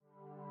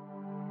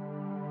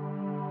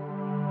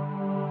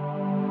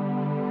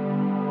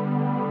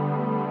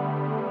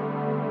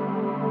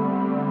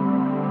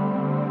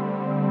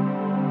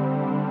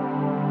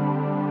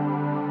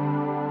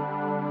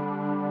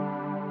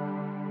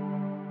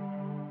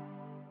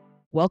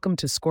Welcome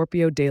to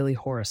Scorpio Daily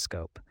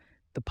Horoscope,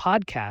 the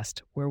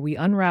podcast where we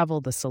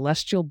unravel the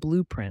celestial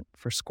blueprint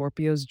for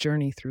Scorpio's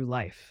journey through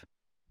life.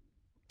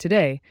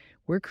 Today,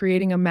 we're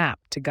creating a map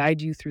to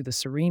guide you through the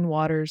serene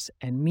waters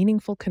and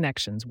meaningful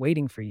connections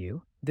waiting for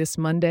you this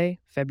Monday,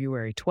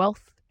 February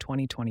 12th,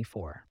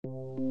 2024.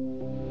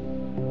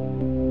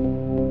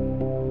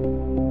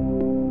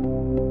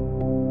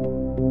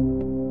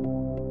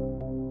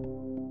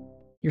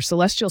 Your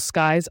celestial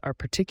skies are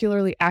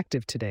particularly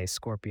active today,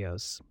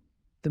 Scorpios.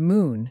 The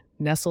moon,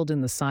 nestled in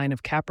the sign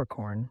of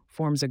Capricorn,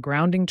 forms a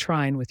grounding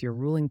trine with your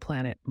ruling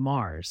planet,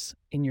 Mars,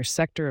 in your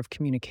sector of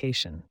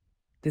communication.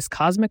 This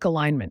cosmic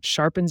alignment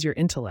sharpens your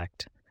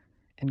intellect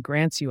and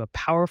grants you a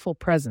powerful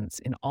presence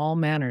in all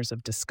manners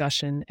of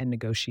discussion and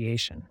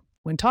negotiation.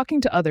 When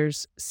talking to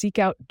others, seek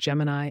out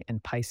Gemini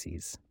and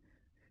Pisces.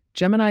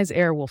 Gemini's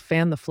air will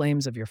fan the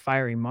flames of your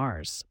fiery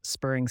Mars,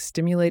 spurring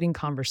stimulating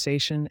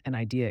conversation and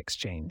idea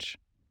exchange.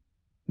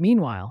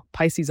 Meanwhile,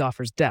 Pisces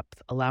offers depth,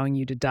 allowing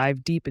you to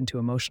dive deep into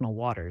emotional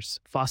waters,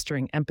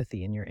 fostering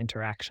empathy in your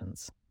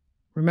interactions.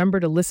 Remember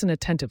to listen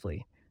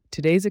attentively.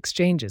 Today's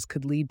exchanges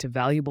could lead to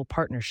valuable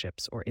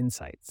partnerships or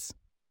insights.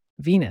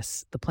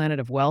 Venus, the planet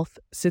of wealth,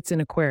 sits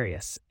in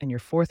Aquarius and your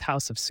fourth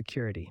house of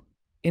security.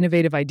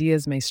 Innovative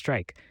ideas may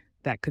strike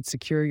that could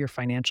secure your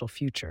financial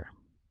future.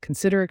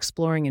 Consider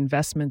exploring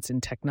investments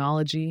in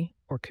technology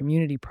or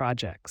community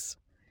projects.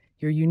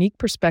 Your unique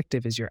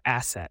perspective is your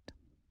asset.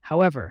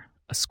 However,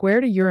 a square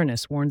to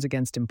Uranus warns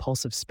against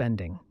impulsive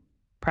spending.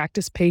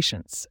 Practice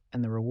patience,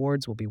 and the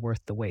rewards will be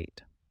worth the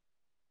wait.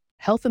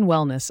 Health and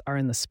wellness are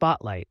in the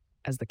spotlight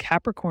as the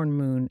Capricorn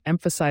moon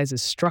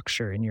emphasizes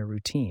structure in your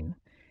routine.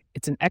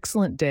 It's an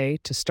excellent day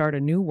to start a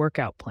new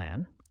workout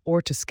plan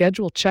or to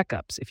schedule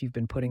checkups if you've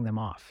been putting them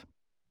off.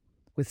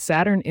 With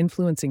Saturn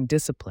influencing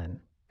discipline,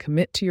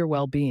 commit to your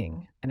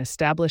well-being and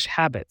establish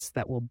habits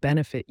that will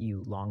benefit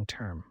you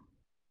long-term.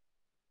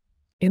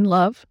 In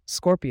love,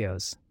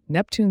 Scorpios,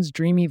 Neptune's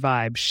dreamy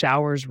vibe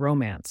showers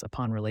romance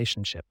upon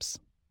relationships.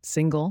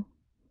 Single,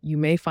 you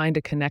may find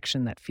a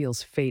connection that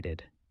feels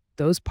fated.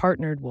 Those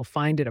partnered will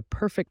find it a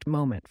perfect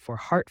moment for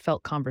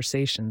heartfelt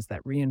conversations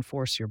that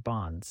reinforce your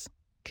bonds.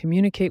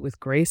 Communicate with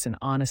grace and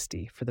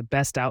honesty for the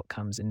best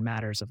outcomes in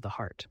matters of the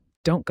heart.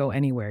 Don't go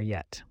anywhere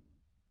yet.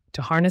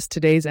 To harness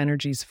today's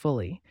energies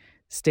fully,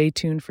 stay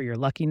tuned for your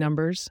lucky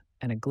numbers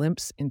and a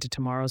glimpse into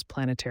tomorrow's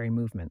planetary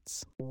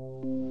movements.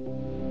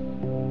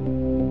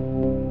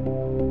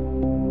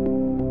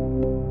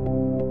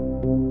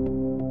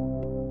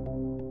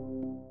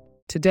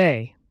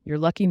 Today, your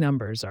lucky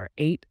numbers are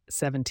 8,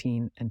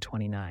 17, and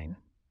 29.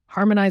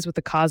 Harmonize with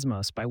the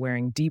cosmos by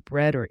wearing deep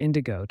red or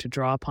indigo to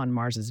draw upon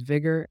Mars's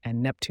vigor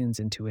and Neptune's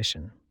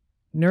intuition.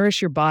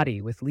 Nourish your body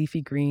with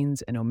leafy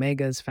greens and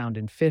omegas found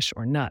in fish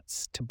or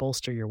nuts to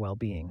bolster your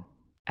well-being.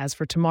 As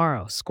for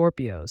tomorrow,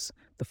 Scorpios,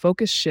 the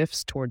focus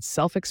shifts towards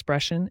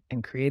self-expression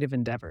and creative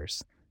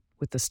endeavors.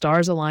 With the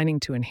stars aligning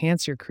to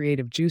enhance your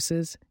creative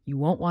juices, you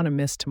won't want to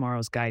miss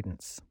tomorrow's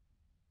guidance.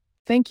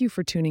 Thank you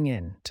for tuning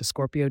in to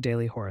Scorpio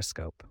Daily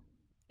Horoscope.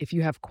 If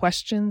you have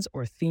questions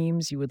or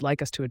themes you would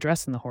like us to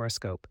address in the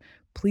horoscope,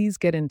 please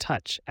get in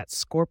touch at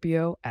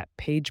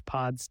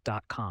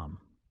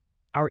scorpio@pagepods.com.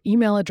 Our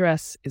email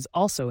address is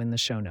also in the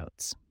show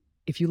notes.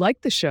 If you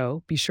like the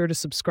show, be sure to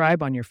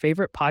subscribe on your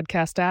favorite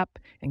podcast app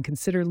and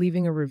consider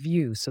leaving a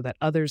review so that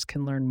others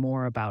can learn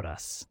more about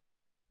us.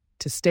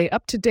 To stay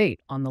up to date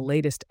on the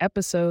latest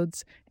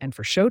episodes and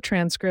for show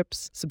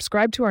transcripts,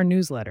 subscribe to our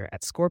newsletter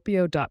at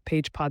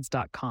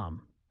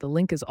scorpio.pagepods.com. The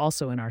link is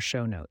also in our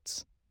show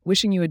notes.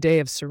 Wishing you a day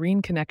of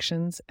serene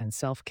connections and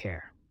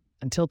self-care.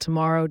 Until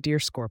tomorrow, dear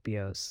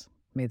Scorpios,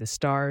 may the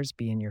stars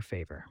be in your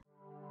favor.